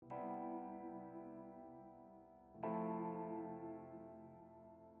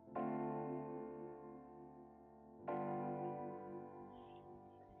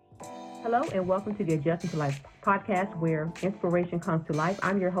Hello and welcome to the Adjusting to Life podcast where inspiration comes to life.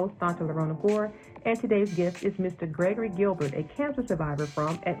 I'm your host, Santa Larona Gore, and today's guest is Mr. Gregory Gilbert, a cancer survivor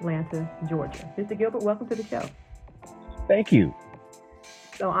from Atlanta, Georgia. Mr. Gilbert, welcome to the show. Thank you.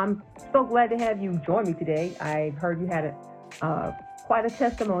 So I'm so glad to have you join me today. I heard you had quite a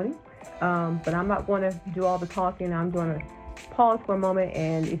testimony, but I'm not going to do all the talking. I'm going to pause for a moment,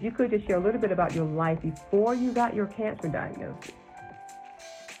 and if you could just share a little bit about your life before you got your cancer diagnosis.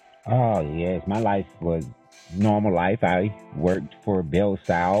 Oh, yes. My life was normal life. I worked for Bill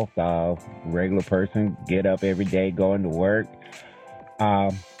South, regular person, get up every day, going to work.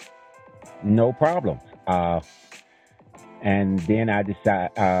 Um, no problems. And then I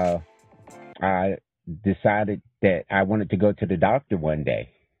decided that I wanted to go to the doctor one day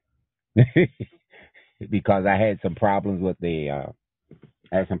because I had some problems with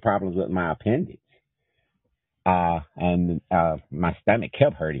my appendix. And my stomach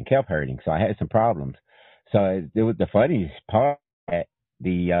kept hurting. So I had some problems. So it was the funniest part that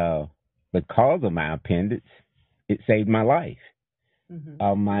because of my appendix, it saved my life.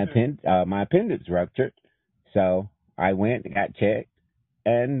 My appendix ruptured, so I went and got checked.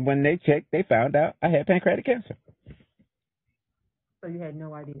 And when they checked, they found out I had pancreatic cancer. So you had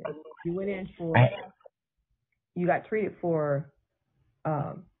no idea. You went in I, you got treated for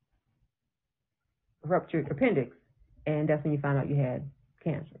um, ruptured appendix, and that's when you found out you had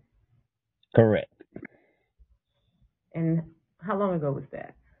cancer. correct. And how long ago was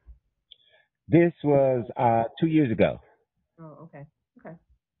that? This was 2 years ago. Oh, okay. Okay.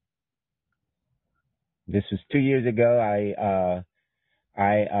 This was 2 years ago. I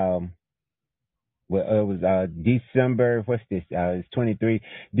Well, it was December. What's this? It's 23.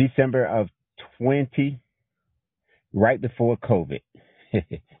 December of 20, right before COVID,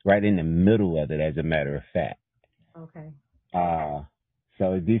 right in the middle of it, as a matter of fact. Okay. Uh,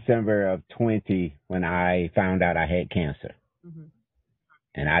 so December of 20 when I found out I had cancer, Mm-hmm.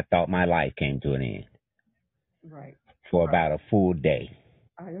 and I thought my life came to an end Right. for about a full day.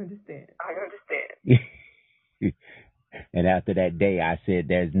 I understand. And after that day, I said,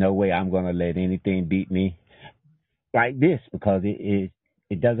 "There's no way I'm going to let anything beat me like this because it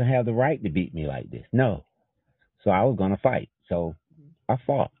doesn't have the right to beat me like this. No." So I was going to fight. So Mm-hmm. I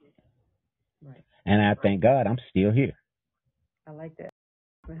fought. Right. And I thank God I'm still here. I like that.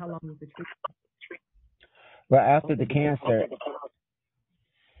 And how long was the treatment? Well, after the cancer,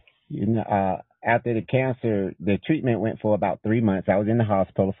 after the cancer, the treatment went for about 3 months. I was in the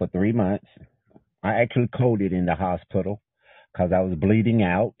hospital for 3 months. I actually coded in the hospital because I was bleeding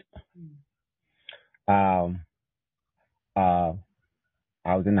out. Um, uh,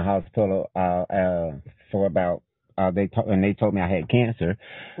 I was in the hospital for about they told me I had cancer.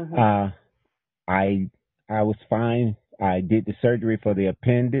 Mm-hmm. I I was fine. I did the surgery for the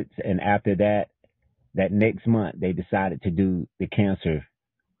appendix, and after that next month they decided to do the cancer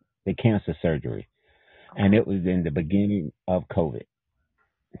surgery, and it was in the beginning of COVID,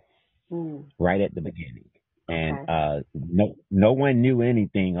 right at the beginning, and Okay. no one knew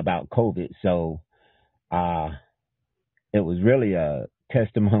anything about COVID, so uh, it was really a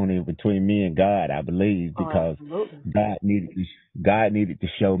testimony between me and God, I believe, Oh, because absolutely. God needed to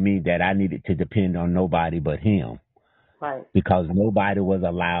show me that I needed to depend on nobody but Him Right. because nobody was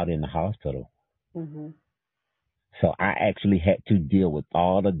allowed in the hospital. Mm-hmm. So I actually had to deal with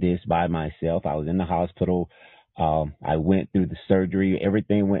all of this by myself. I was in the hospital. I went through the surgery.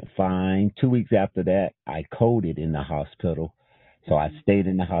 Everything went fine. 2 weeks after that, I coded in the hospital. So I stayed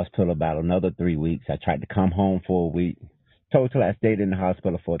in the hospital about another 3 weeks. I tried to come home for a week. Total, I stayed in the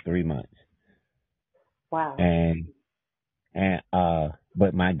hospital for 3 months. Wow. And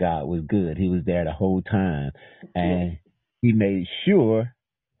but my God was good. He was there the whole time, and He made sure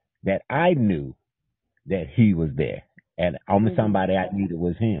that I knew that He was there, and only somebody I needed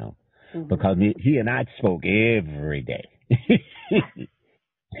was Him, because He and I spoke every day.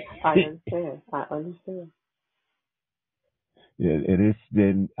 I understand. I understand. It has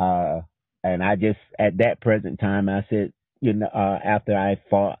been, and I just at that present time I said, after I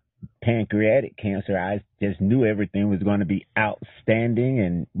fought pancreatic cancer, I just knew everything was going to be outstanding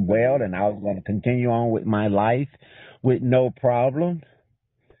and well, and I was going to continue on with my life with no problem.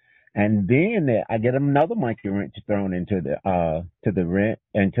 And then I get another monkey wrench thrown into the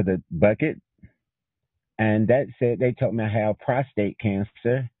bucket, and that said they told me I have prostate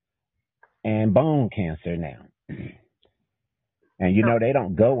cancer and bone cancer now. And they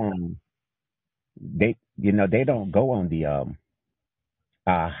don't go on they don't go on the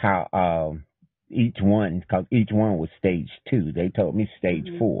how each one, because each one was stage 2. They told me stage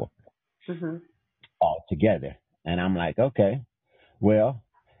 4 Mm-hmm. altogether, and I'm like, okay, well.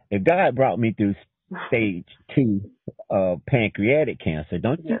 if God brought me through stage 2 of pancreatic cancer,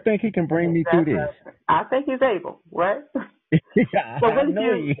 don't you Yes, think He can bring me through that's this? right. I think he's able, right? So I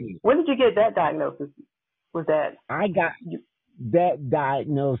know He is. when did you get that diagnosis? Was that I got you? that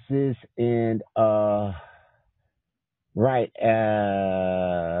diagnosis in right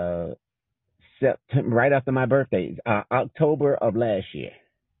September, right after my birthday, October of last year.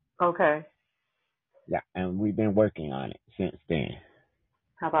 Okay. Yeah, and we've been working on it since then.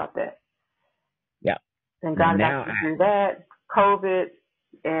 How about that? Yeah, And and God got now you through that, COVID,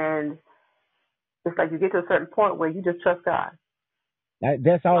 and it's like you get to a certain point where you just trust God.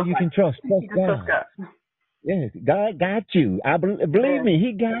 that's all you can trust. Trust You just trust God. God. Yes, God got you. Believe Yeah, me,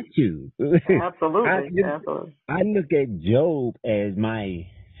 He got you. I absolutely, you- absolutely. I look at Job as my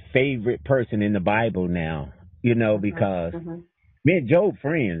favorite person in the Bible now. Because Hmm. me and Job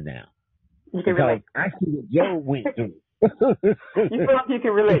friends now. You can Because relate. I see what Job went through. You feel like you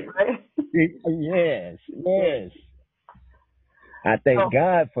can relate, right? Yes, Yeah. yes. I thank So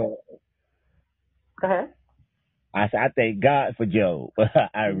God for. go ahead. I thank God for Job.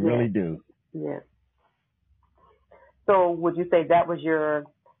 I Yeah, really do. yeah. So would you say that was your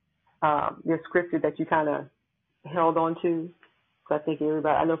scripture that you kind of held on to? So I think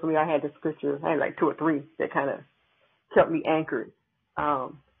everybody, I know for me, I had the scripture, I had like 2 or 3 that kind of kept me anchored.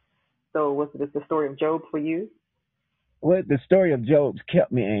 Um, so was it the story of Job for you? Well, the story of Job's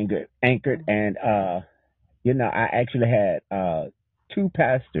kept me anchored, and I actually had two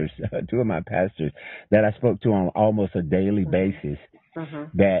pastors, two of my pastors that I spoke to on almost a daily basis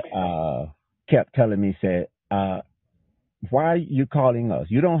Mm-hmm. that kept telling me, said, "Why are you calling us?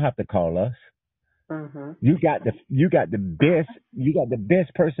 You don't have to call us. Mm-hmm. You got the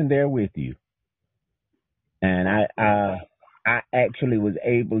best person there with you." And I actually was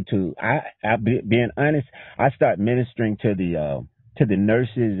able to. Being honest, I start ministering to the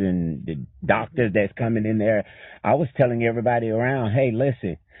nurses and the doctors that's coming in there. I was telling everybody around, hey,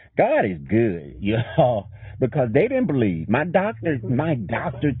 listen, God is good, because they didn't believe. My doctor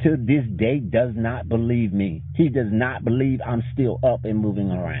to this day does not believe me. He does not believe I'm still up and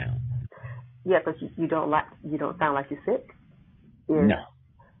moving around. Yeah, but you don't sound like you're sick. No, Is you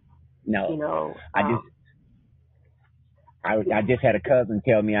no. know, I just I just had a cousin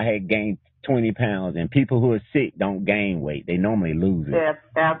tell me I had gained 20 pounds, and people who are sick don't gain weight. They normally lose it. yeah,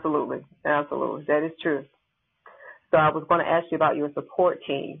 absolutely, absolutely, that is true. So I was going to ask you about your support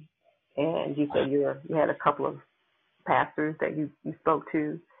team, and you said you had a couple of pastors that you spoke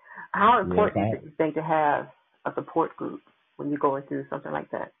to. How Yes, important do you think to have a support group when you're going through something like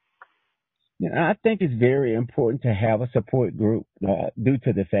that? I think it's very important to have a support group due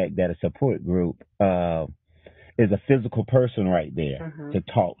to the fact that a support group is a physical person right there Mhm. to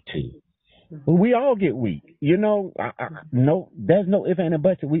talk to. But Mhm. we all get weak, no, there's no if and a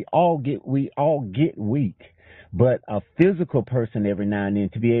but. We all get weak. But a physical person every now and then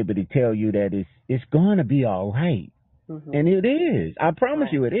to be able to tell you that it's going to be all right, Mhm. and it is. I promise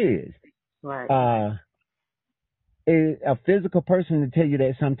Right. you, it is. Right. Uh, a physical person to tell you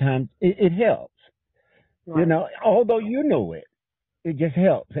that sometimes it helps. Right. Although you know it. It just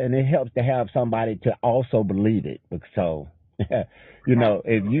helps, and it helps to have somebody to also believe it. So,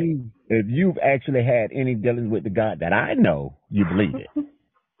 if you've actually had any dealings with the God that I know, you believe it.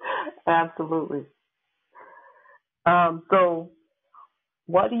 Absolutely. So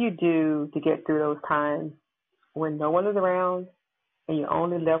what do you do to get through those times when no one is around and you're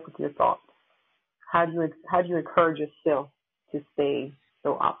only left with your thoughts? How do you encourage yourself to stay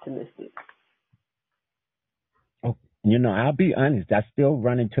so optimistic? Oh, I'll be honest. I still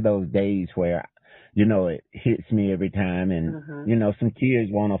run into those days where, it hits me every time, and Mhm. some tears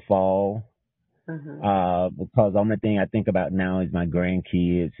want to fall. Mhm. Because the only thing I think about now is my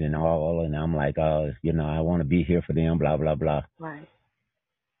grandkids and all, and I'm like, I want to be here for them, blah blah blah. Right.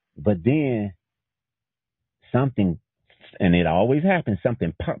 But then something, and it always happens,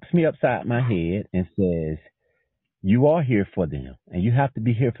 something pops me upside my head and says, you are here for them, and you have to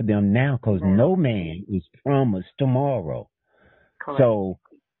be here for them now, because Now. no man is promised tomorrow. Correct. So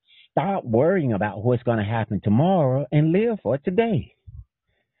stop worrying about what's going to happen tomorrow and live for today.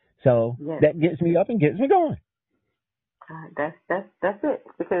 So Yes. that gets me up and gets me going. That's it.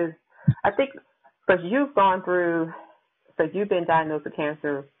 Because I think because you've gone through, so you've been diagnosed with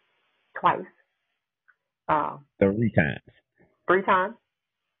cancer twice, uh, 3 times. 3 times,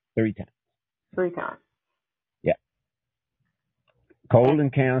 3 times. 3 times. Yeah. And, Colon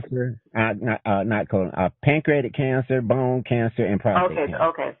cancer, not colon, pancreatic cancer, bone cancer, and prostate okay, cancer.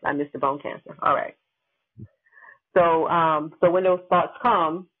 okay, I missed the bone cancer. All right. So when those thoughts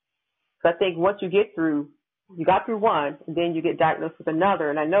come, so I think once you get through you got through one, and then you get diagnosed with another.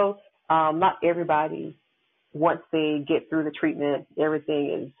 And I know not everybody, once they get through the treatment, everything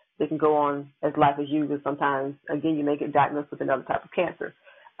is, they can go on as life as usual. Sometimes, again, you may get diagnosed with another type of cancer.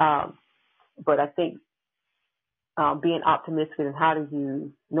 But I think being optimistic and how do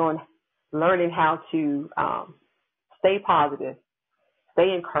you, learning how to stay positive,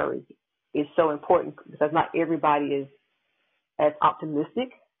 stay encouraged is so important because not everybody is as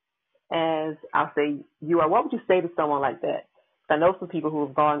optimistic as I'll say you are. What would you say to someone like that? I know some people who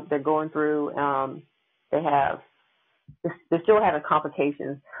have they're going through, they're still having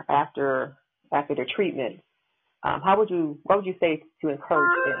complications after their treatment. What would you say to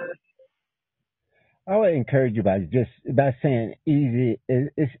encourage them? I would encourage you by saying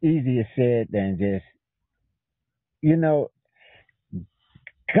it's easier said than just, you know,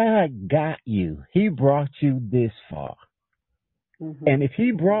 God got you. He brought you this far. Mm-hmm. And if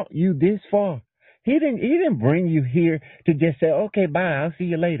he brought you this far, he didn't bring you here to just say, okay, bye, I'll see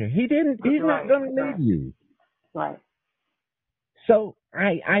you later. He's not gonna leave you. Right. So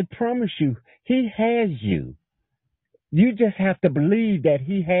I promise you, he has you. You just have to believe that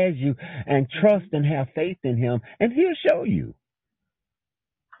he has you and trust and have faith in him, and he'll show you.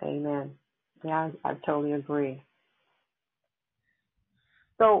 Amen. Yeah, I totally agree.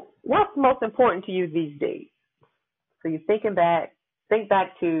 So what's most important to you these days? So you're think back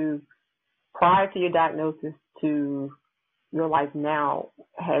to prior to your diagnosis to your life now.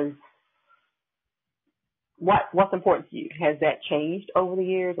 What's important to you? Has that changed over the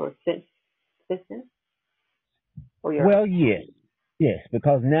years or since then? Well, yes,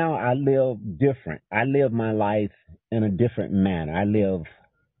 because now I live different. I live my life in a different manner. I live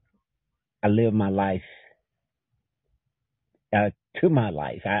my life to my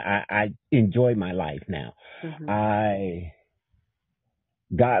life. I enjoy my life now. Mm-hmm.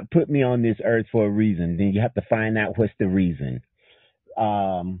 God put me on this earth for a reason. Then you have to find out what's the reason.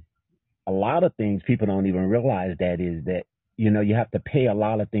 A lot of things people don't even realize that you have to pay a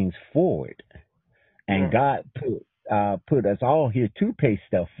lot of things forward, and God put us all here to pay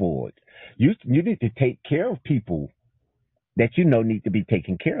stuff forward. You need to take care of people that need to be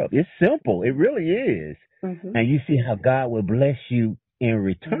taken care of. It's simple. It really is. Mm-hmm. And you see how God will bless you in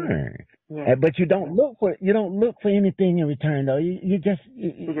return. Mm-hmm. Yeah. But you don't look for anything in return though. You just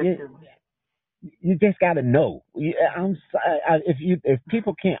got to know. I'm sorry if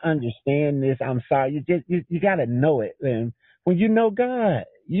people can't understand this. I'm sorry. You got to know it. And when you know God,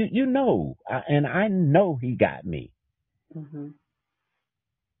 you know, and I know He got me. Mm-hmm.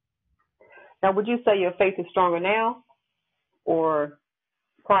 Now, would you say your faith is stronger now or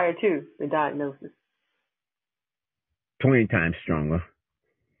prior to the diagnosis? 20 times stronger.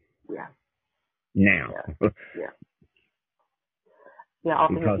 Yeah. Now. Yeah. Yeah.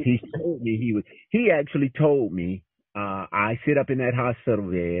 Because he told me he actually told me, I sit up in that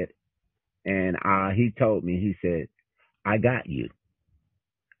hospital bed and he told me, he said, I got you.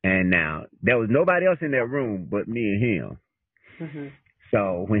 And now there was nobody else in that room but me and him. Mm-hmm.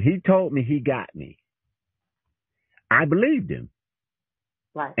 So when he told me he got me, I believed him.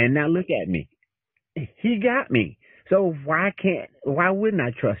 Right. And now look at me. He got me. So why wouldn't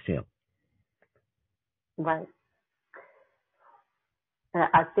I trust him? Right. And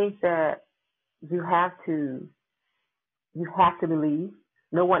I think that you have to believe.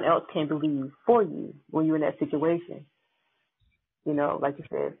 No one else can believe for you when you're in that situation. You know, like you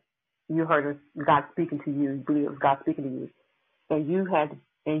said, you heard God speaking to you. You believe it was God speaking to you,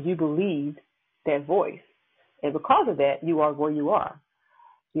 and you believed that voice, and because of that, you are where you are.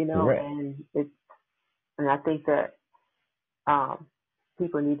 You know, Correct. and I think that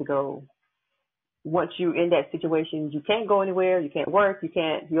people need to go. Once you're in that situation, you can't go anywhere. You can't work.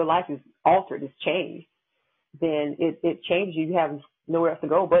 Your life is altered. It's changed. Then it changes you. You have nowhere else to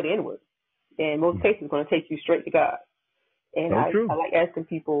go but inward. And in most cases, it's going to take you straight to God. And I like asking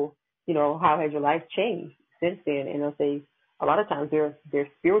people, how has your life changed since then? And they'll say a lot of times their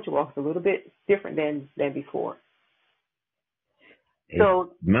spiritual walk is a little bit different than before.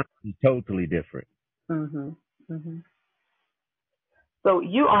 So mine is totally different. Mhm. Mhm. So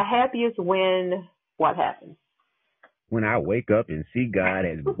you are happiest when what happens? When I wake up and see God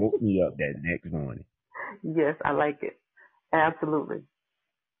has woke me up that next morning. Yes, I like it. Absolutely.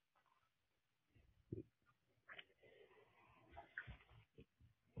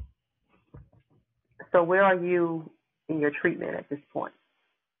 So where are you in your treatment at this point?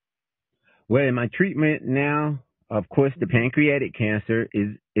 Well, in my treatment now, of course, the pancreatic cancer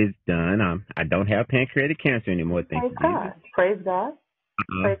is done. I don't have pancreatic cancer anymore. Thank you, Jesus. Praise God.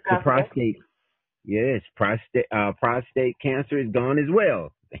 Praise God. The prostate, yes, prostate cancer is gone as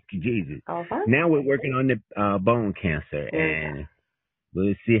well. Thank you, Jesus. All right. Now we're working on the bone cancer, and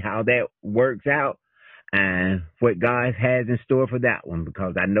we'll see how that works out and what God has in store for that one,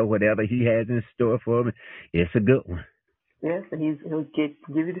 because I know whatever He has in store for me, it's a good one. Yes, and he'll give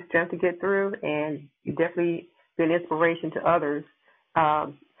you the strength to get through, and you definitely be an inspiration to others.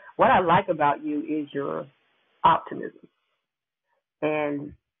 What I like about you is your optimism,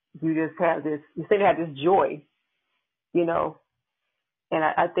 and you just have this. You seem to have this joy, you know, and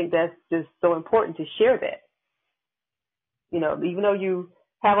I think that's just so important to share that. You know, even though you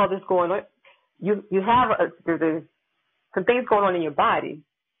have all this going on, you have there's some things going on in your body,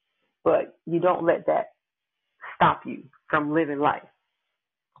 but you don't let that stop you from living life.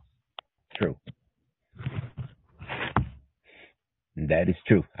 True. That is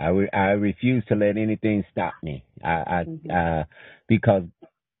true. I refuse to let anything stop me. Because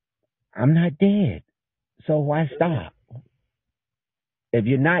I'm not dead. So why stop? If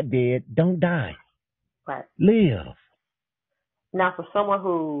you're not dead, don't die. Right. Live. Now, for someone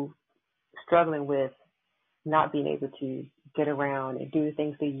who's struggling with not being able to get around and do the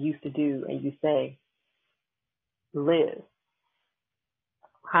things they used to do, and you say, live,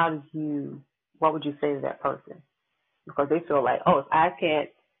 what would you say to that person? Because they feel like, oh, if I can't,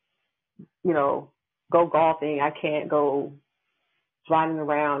 go golfing, I can't go driving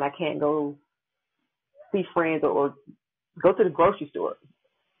around, I can't go see friends or go to the grocery store.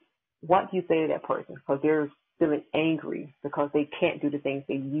 What do you say to that person? Because they're feeling angry because they can't do the things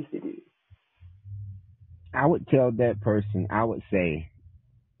they used to do. I would tell that person, I would say,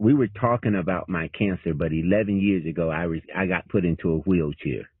 we were talking about my cancer, but 11 years ago, I got put into a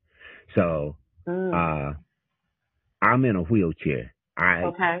wheelchair. So, I'm in a wheelchair. I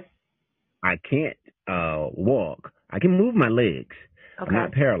can't walk. I can move my legs. Okay. I'm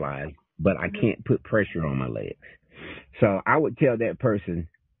not paralyzed, but I can't put pressure on my legs. So I would tell that person,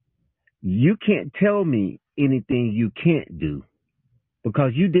 you can't tell me anything you can't do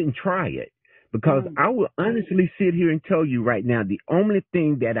because you didn't try it. Because I will honestly sit here and tell you right now, the only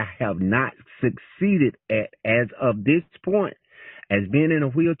thing that I have not succeeded at as of this point, as being in a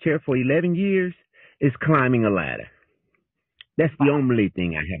wheelchair for 11 years, is climbing a ladder. That's the only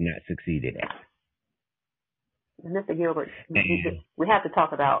thing I have not succeeded at. Mr. Gilbert, we have to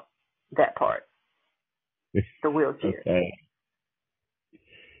talk about that part, the wheelchair. Okay.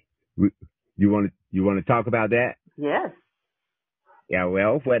 You want to talk about that? Yes. Yeah,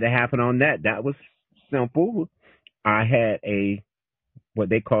 well, what happened on that was simple. I had what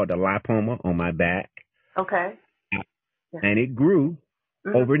they called a lipoma on my back. Okay. And it grew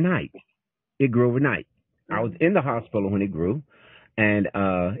overnight. It grew overnight. I was in the hospital when it grew, and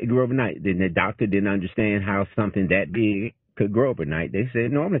it grew overnight. Then the doctor didn't understand how something that big could grow overnight. They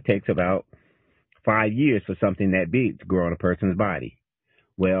said normally it takes about 5 years for something that big to grow on a person's body.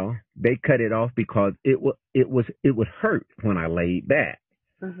 Well, they cut it off because it would hurt when I laid back.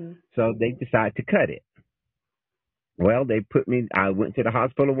 So they decided to cut it. Well, I went to the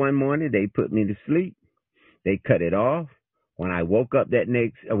hospital one morning. They put me to sleep. They cut it off. When I woke up that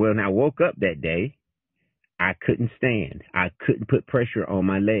day, I couldn't stand. I couldn't put pressure on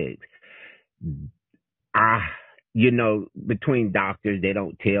my legs. Between doctors, they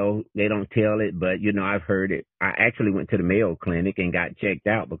don't tell it, but I've heard it. I actually went to the Mayo Clinic and got checked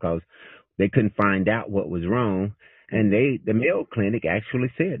out because they couldn't find out what was wrong. And the Mayo Clinic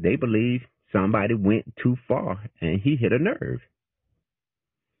actually said they believe somebody went too far and he hit a nerve.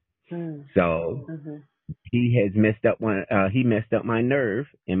 So he has messed up my nerve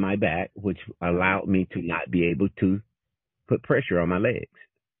in my back, which allowed me to not be able to put pressure on my legs.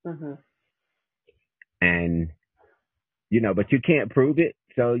 And but you can't prove it.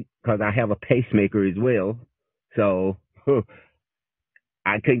 So, because I have a pacemaker as well, so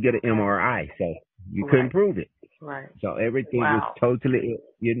I couldn't get an MRI, so you couldn't prove it. Right. So everything was totally,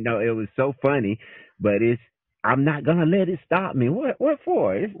 it was so funny, but I'm not gonna let it stop me. What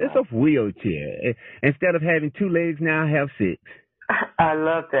for? It's a wheelchair. Instead of having 2 legs, now I have 6. I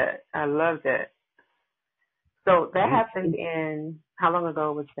love that. So that happened in, how long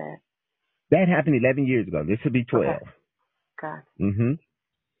ago was that? That happened 11 years ago. This would be 12. Okay. God.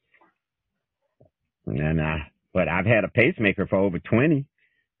 And but I've had a pacemaker for over 20.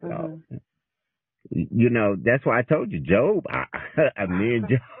 So, that's why I told you, Job. Me and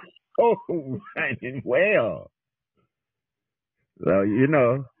Job running well. So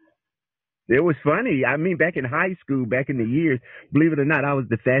it was funny. I mean, back in high school, back in the years, believe it or not, I was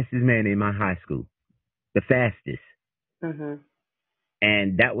the fastest man in my high school. The fastest.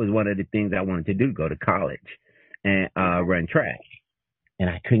 And that was one of the things I wanted to do, go to college and run track. And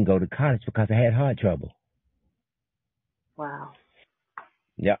I couldn't go to college because I had heart trouble. Wow.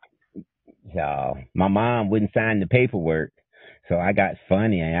 Yeah. So my mom wouldn't sign the paperwork. So I got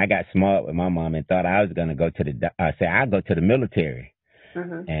funny and I got smart with my mom and thought I was going to go to say I'll go to the military.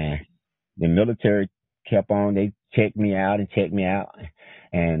 Mm-hmm. And the military kept on, they checked me out and checked me out.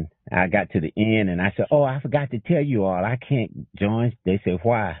 And I got to the end and I said, oh, I forgot to tell you all, I can't join. They said,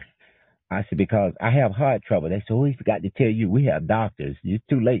 why? I said, because I have heart trouble. They said, oh, we forgot to tell you, we have doctors. It's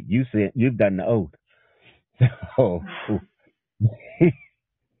too late. You said you've done the oath. So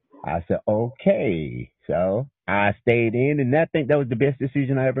I said, okay. So I stayed in, and I think that was the best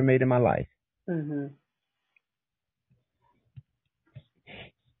decision I ever made in my life. Mm-hmm.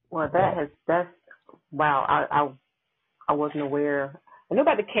 Well, So, that's wow. I wasn't aware. I knew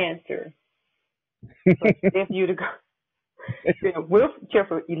about the cancer, but if you to go, wheelchair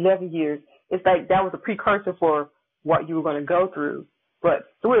for 11 years, it's like that was a precursor for what you were going to go through. But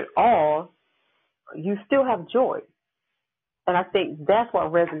through it all, you still have joy, and I think that's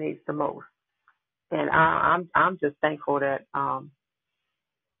what resonates the most. And I'm just thankful that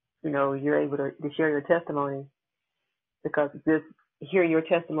you're able to share your testimony, because this hearing your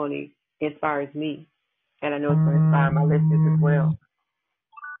testimony inspires me, and I know it's going to inspire my listeners as well.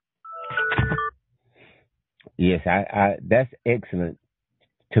 yes, I that's excellent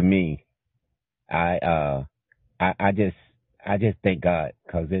to me. I I just thank God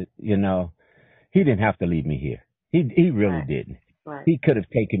because He didn't have to leave me here. He really Right, didn't. right. He could have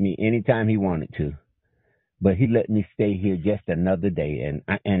taken me anytime he wanted to, but he let me stay here just another day,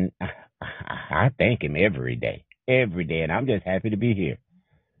 and I thank him every day, and I'm just happy to be here,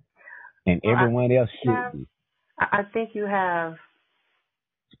 and Well, everyone else should be. I think you have.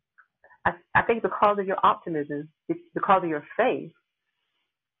 I think because of your optimism, because of your faith,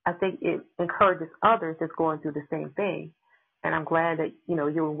 I think it encourages others that's going through the same thing. And I'm glad that you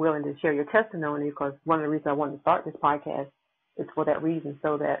were willing to share your testimony, because one of the reasons I wanted to start this podcast is for that reason,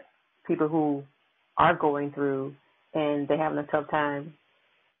 so that people who are going through and they're having a tough time,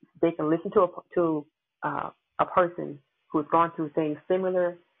 they can listen to a person who's gone through things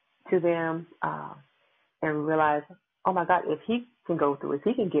similar to them, and realize, oh my God, if he can go through, if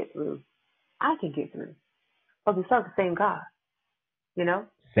he can get through, I can get through. Because we serve the same God, you know?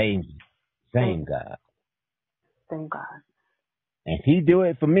 Same, Same, same God, same God. and He do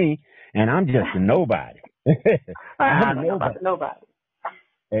it for me, and I'm just a nobody. I I'm don't know nobody. about nobody.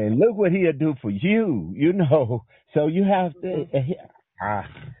 And look what He'll do for you, So you have to.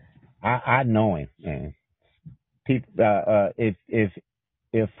 I know Him, and people.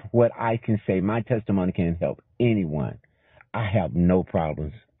 If what I can say, my testimony can help anyone, I have no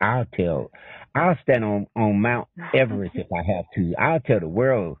problems. I'll stand on Mount Everest if I have to. I'll tell the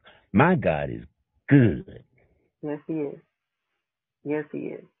world, my God is good. Yes, he is. Yes, he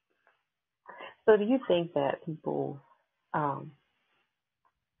is. So do you think that people, um,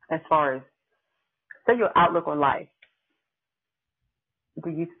 as far as, say, your outlook on life, do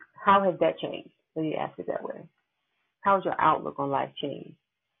you, how has that changed? Let me ask it that way. How has your outlook on life changed?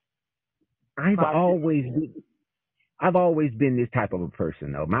 I've Because always been, I've always been this type of a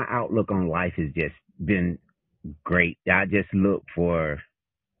person though. My outlook on life has just been great. I just live.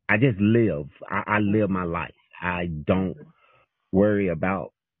 I live my life. I don't worry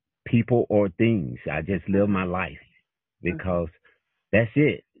about people or things. I just live my life because that's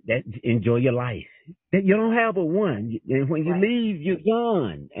it. That enjoy your life. That you don't have but one, and when you right, leave, you're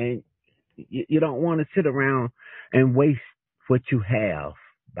gone, and you don't want to sit around and waste what you have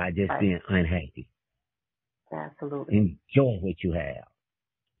by just right, being unhappy. absolutely. Enjoy what you have.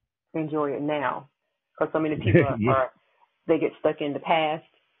 Enjoy it now. Because so many people Yeah, they get stuck in the past,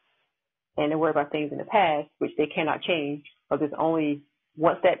 and they worry about things in the past which they cannot change, because it's only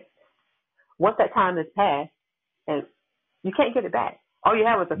once that time has passed, and you can't get it back. All you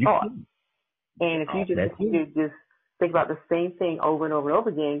have is a you thought, can. and if you Oh, just that's it. continue to just think about the same thing over and over and over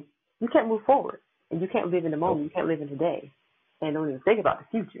again, you can't move forward, and you can't live in the So, moment. You can't live in today, and don't even think about the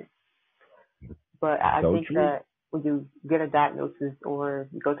future. But I so think true. that when you get a diagnosis or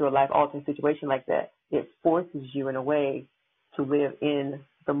you go through a life-altering situation like that, it forces you in a way to live in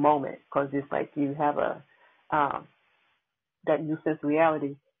the moment, because it's like you have um, that new sense of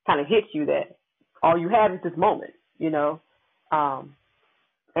reality kind of hits you, that all you have is this moment, um,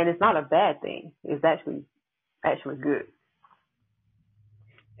 and it's not a bad thing. It's actually good.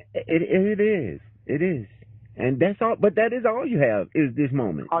 It is. It is. And that's all. But that is all you have is this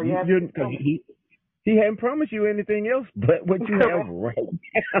moment. All you have is this Because moment. he hadn't promised you anything else but what you have Correct. right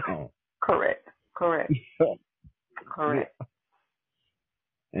now. Correct. Correct. Yeah. Correct.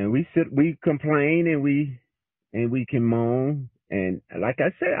 And we complain, and we can moan. And like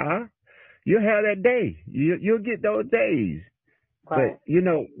I said, you'll have that day. You'll get those days. Right.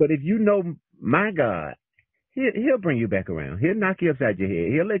 But if you know my God, he'll bring you back around. He'll knock you upside your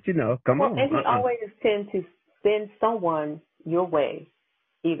head. He'll let you know, come Well, on. and he always tends to send someone your way.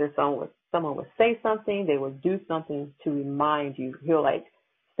 Either someone would say something, they would do something to remind you. He'll like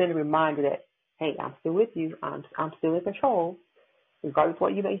send a reminder that, hey, I'm still with you. I'm still in control, regardless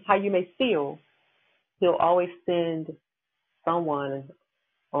of how you may feel. He'll always send someone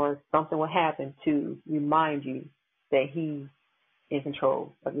or something will happen to remind you that he's in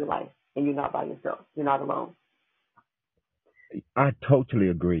control of your life and you're not by yourself. You're not alone. I totally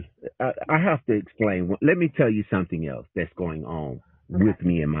agree. I have to explain. Let me tell you something else that's going on Okay. with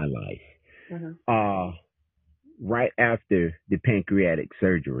me in my life. Mm-hmm. Right after the pancreatic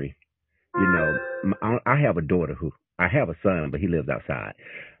surgery, I have a daughter I have a son, but he lives outside.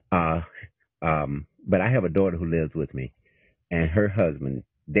 But I have a daughter who lives with me, and her husband.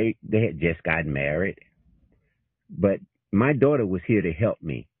 They had just gotten married, but my daughter was here to help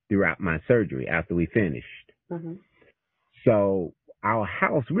me throughout my surgery after we finished. Mm-hmm. So our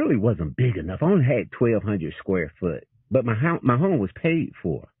house really wasn't big enough. I only had 1,200 square foot, but my home was paid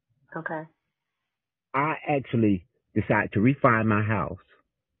for. Okay. I actually decided to refine my house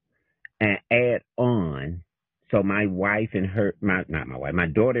and add on so my wife and my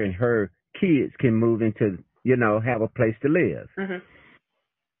daughter and her kids can move into, have a place to live. Mm-hmm.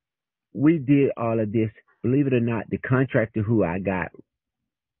 We did all of this. Believe it or not, the contractor who I got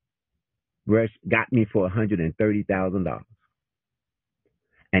me for $130,000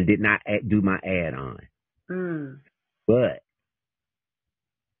 and did not do my add on. Mm. But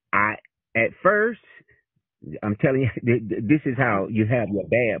at first, I'm telling you, this is how you have your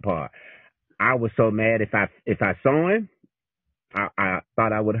bad part. I was so mad if I saw him, I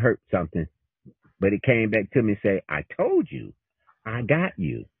thought I would hurt something, but it came back to me and say, I told you, I got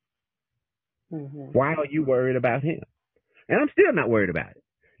you. Mm-hmm. Why are you worried about him? And I'm still not worried about it.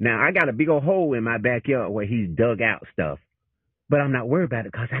 Now, I got a big old hole in my backyard where he's dug out stuff, but I'm not worried about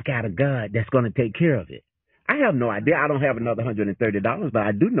it because I got a God that's going to take care of it. I have no idea. I don't have another $130, but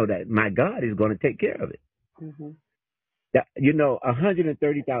I do know that my God is going to take care of it. Mm-hmm.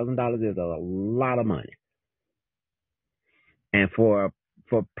 $130,000 is a lot of money. And for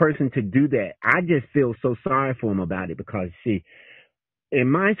a person to do that, I just feel so sorry for him about it because, see, in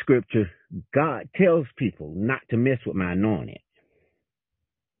my scripture, God tells people not to mess with my anointing.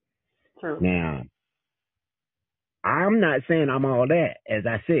 True. Now, I'm not saying I'm all that, as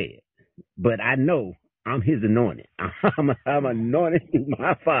I said, but I know I'm his anointed. I'm anointed through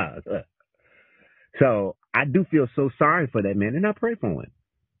my Father. So I do feel so sorry for that man, and I pray for him.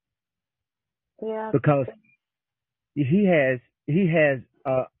 Yeah. Because he has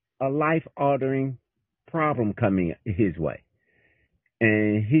a life altering problem coming his way,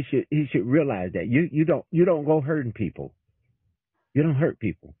 and he should realize that you don't go hurting people. You don't hurt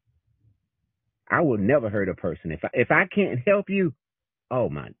people. I will never hurt a person if I can't help you. Oh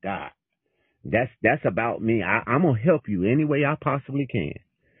my God, that's about me. I'm gonna help you any way I possibly can,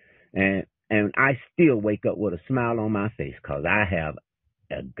 and I still wake up with a smile on my face because I have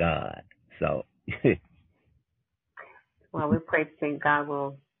a God. So. Well, we pray that God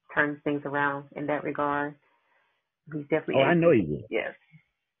will turn things around in that regard. He's definitely. Oh, I know he will. Yes.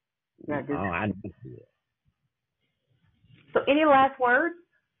 Yeah. Oh, I know he will. So, any last words?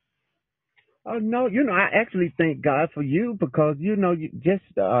 Oh no, I actually thank God for you because you just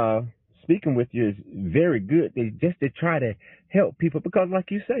speaking with you is very good. Just to try to help people because,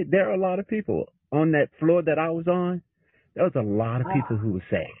 like you say, there are a lot of people on that floor that I was on. There was a lot of people who were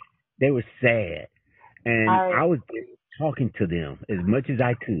sad. They were sad, and I was talking to them as much as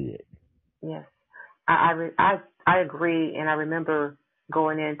I could. Yes, I agree, and I remember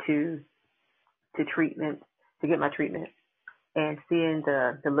going into treatment to get my treatment and seeing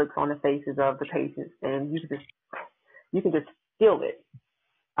the looks on the faces of the patients, and you can just feel it,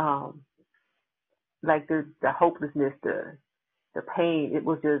 like the hopelessness, the pain. It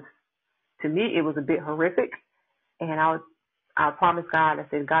was just, to me, it was a bit horrific, and I promised God. I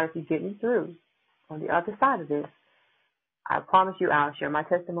said, God, if you get me through on the other side of this, I promise you I'll share my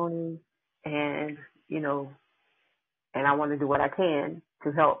testimony, and and I want to do what I can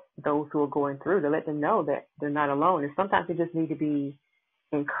to help those who are going through, to let them know that they're not alone. And sometimes they just need to be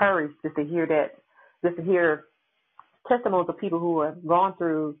encouraged just to hear testimonies of people who have gone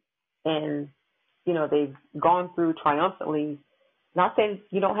through and, they've gone through triumphantly. Not saying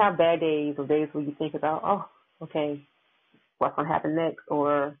you don't have bad days or days where you think about, oh, okay, what's going to happen next?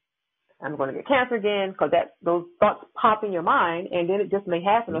 Or I'm going to get cancer again, because those thoughts pop in your mind, and then it just may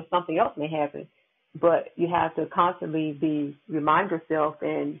happen or something else may happen. But you have to constantly remind yourself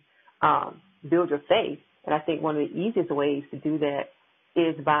and build your faith And I think one of the easiest ways to do that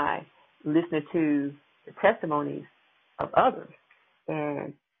is by listening to the testimonies of others.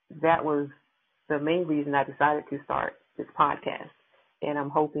 And that was the main reason I decided to start this podcast. And I'm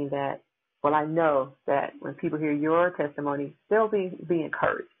hoping that, well, I know that when people hear your testimony, they'll be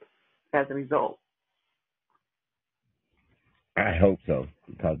encouraged as a result. I hope so,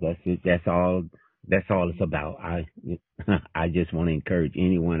 because that's it. That's all it's about. I just want to encourage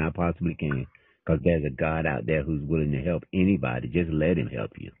anyone I possibly can, because there's a God out there who's willing to help anybody. Just let him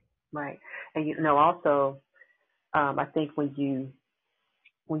help you. Right. And also, I think when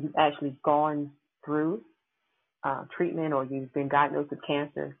you've actually gone through treatment or you've been diagnosed with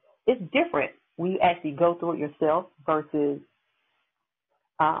cancer, it's different when you actually go through it yourself versus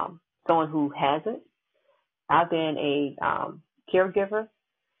someone who hasn't. I've been a caregiver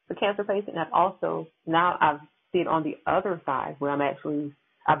for cancer patients, and I've seen on the other side where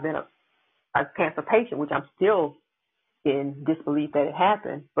I've been a cancer patient, which I'm still in disbelief that it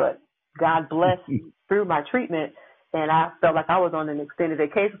happened, but God blessed through my treatment, and I felt like I was on an extended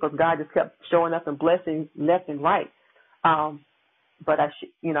vacation because God just kept showing up and blessing left and right. But I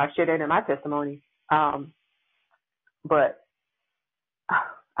shared that in my testimony. But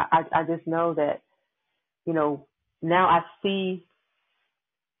I just know that, now I see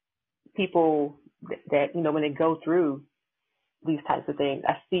people that, when they go through these types of things,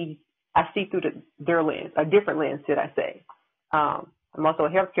 I see through their lens, a different lens, should I say. I'm also a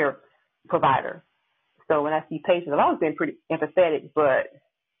healthcare provider. So when I see patients, I've always been pretty empathetic, but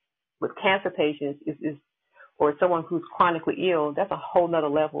with cancer patients or someone who's chronically ill, that's a whole nother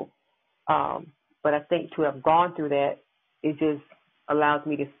level. But I think to have gone through that, it just allows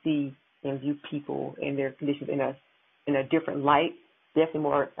me to see and view people and their conditions in a different light, definitely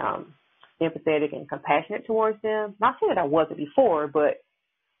more empathetic and compassionate towards them. Not saying that I wasn't before, but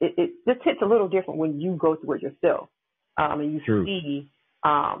it just hits a little different when you go through it yourself. And you True. see,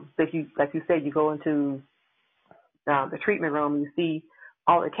 like you said, you go into the treatment room and you see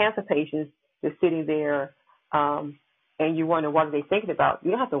all the cancer patients just sitting there, and you wonder what are they thinking about. You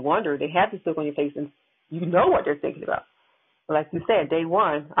don't have to wonder. They have this look on your face, and you know what they're thinking about. Like you said, day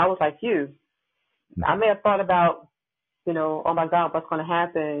one, I was like you. I may have thought about, oh my God, what's going to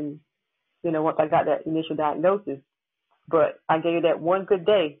happen, once I got that initial diagnosis. But I gave that one good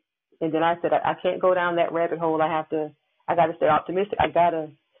day, and then I said, I can't go down that rabbit hole. I got to stay optimistic. I got to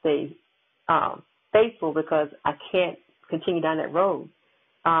stay faithful, because I can't continue down that road.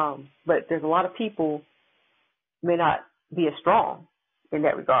 But there's a lot of people may not be as strong in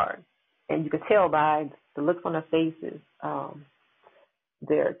that regard. And you can tell by the looks on their faces,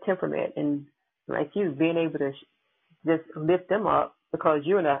 their temperament, and like you, being able to just lift them up because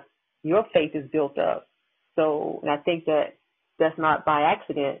your faith is built up. So, and I think that that's not by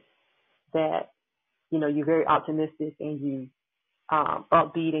accident that, you're very optimistic and you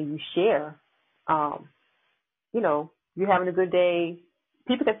upbeat and you share. You're having a good day.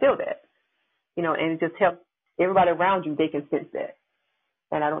 People can feel that, and it just helps everybody around you. They can sense that.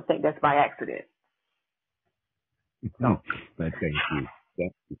 And I don't think that's by accident. So. But thank you.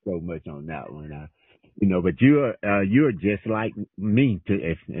 Thank you so much on that one. But you're just like me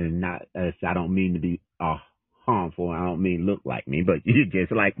I don't mean to be harmful. I don't mean look like me, but you're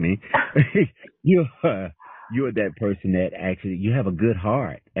just like me. You're that person that actually, you have a good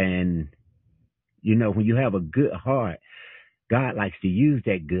heart. And, when you have a good heart, God likes to use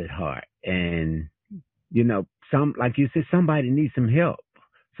that good heart. And, like you said, somebody needs some help.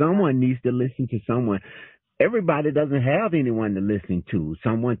 Someone needs to listen to someone. Everybody doesn't have anyone to listen to,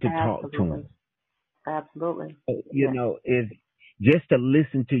 someone to talk to them. Absolutely. If just to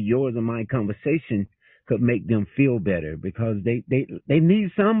listen to yours and my conversation could make them feel better, because they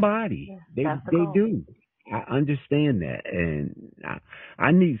need somebody. They do. I understand that, and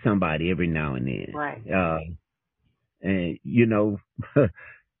I need somebody every now and then. Right. And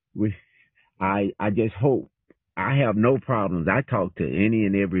I just hope. I have no problems. I talk to any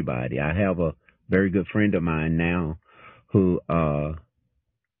and everybody. I have a very good friend of mine now who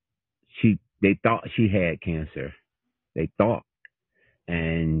they thought she had cancer. They thought,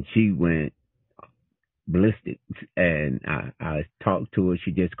 and she went ballistic. And I talked to her.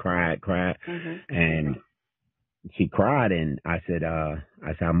 She just cried, mm-hmm. and she cried. And I said, I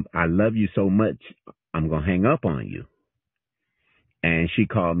love you so much, I'm gonna hang up on you. And she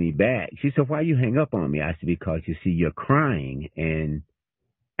called me back. She said, why you hang up on me? I said, because you see, you're crying. And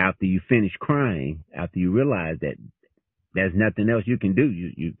after you finish crying, after you realize that there's nothing else you can do,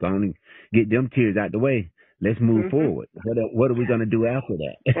 you're going to get them tears out the way. Let's move mm-hmm. forward. What are we going to do after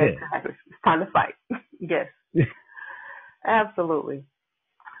that? Exactly. It's time to fight. Yes. Absolutely.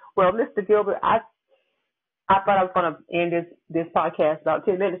 Well, Mr. Gilbert, I thought I was going to end this podcast about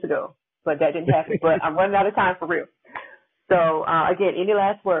 10 minutes ago, but that didn't happen. But I'm running out of time for real. So, again, any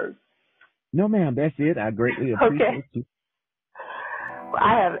last words? No, ma'am, that's it. I greatly appreciate you. Well,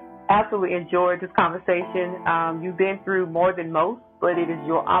 I have absolutely enjoyed this conversation. You've been through more than most, but it is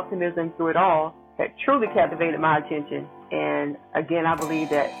your optimism through it all that truly captivated my attention. And again, I believe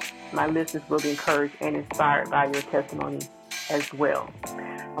that my listeners will be encouraged and inspired by your testimony as well.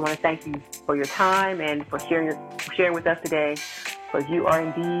 I want to thank you for your time and for sharing with us today, because you are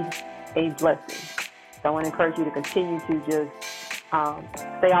indeed a blessing. So I want to encourage you to continue to just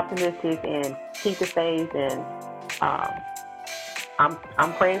stay optimistic and keep the faith, and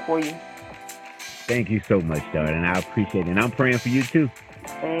I'm praying for you. Thank you so much, darling. I appreciate it. And I'm praying for you too.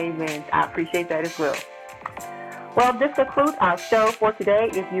 Amen. I appreciate that as well. Well, this concludes our show for today.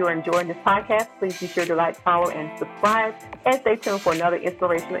 If you are enjoying this podcast, please be sure to like, follow, and subscribe, and stay tuned for another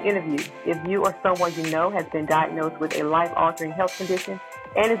inspirational interview. If you or someone you know has been diagnosed with a life-altering health condition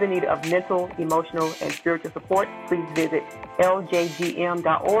and is in need of mental, emotional, and spiritual support, please visit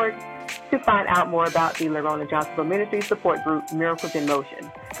ljgm.org to find out more about the Lerona Johnsonville Ministry support group, Miracles in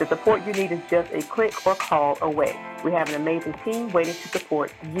Motion. The support you need is just a click or call away. We have an amazing team waiting to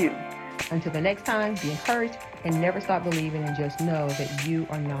support you. Until the next time, be encouraged and never stop believing, and just know that you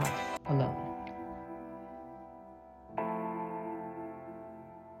are not alone.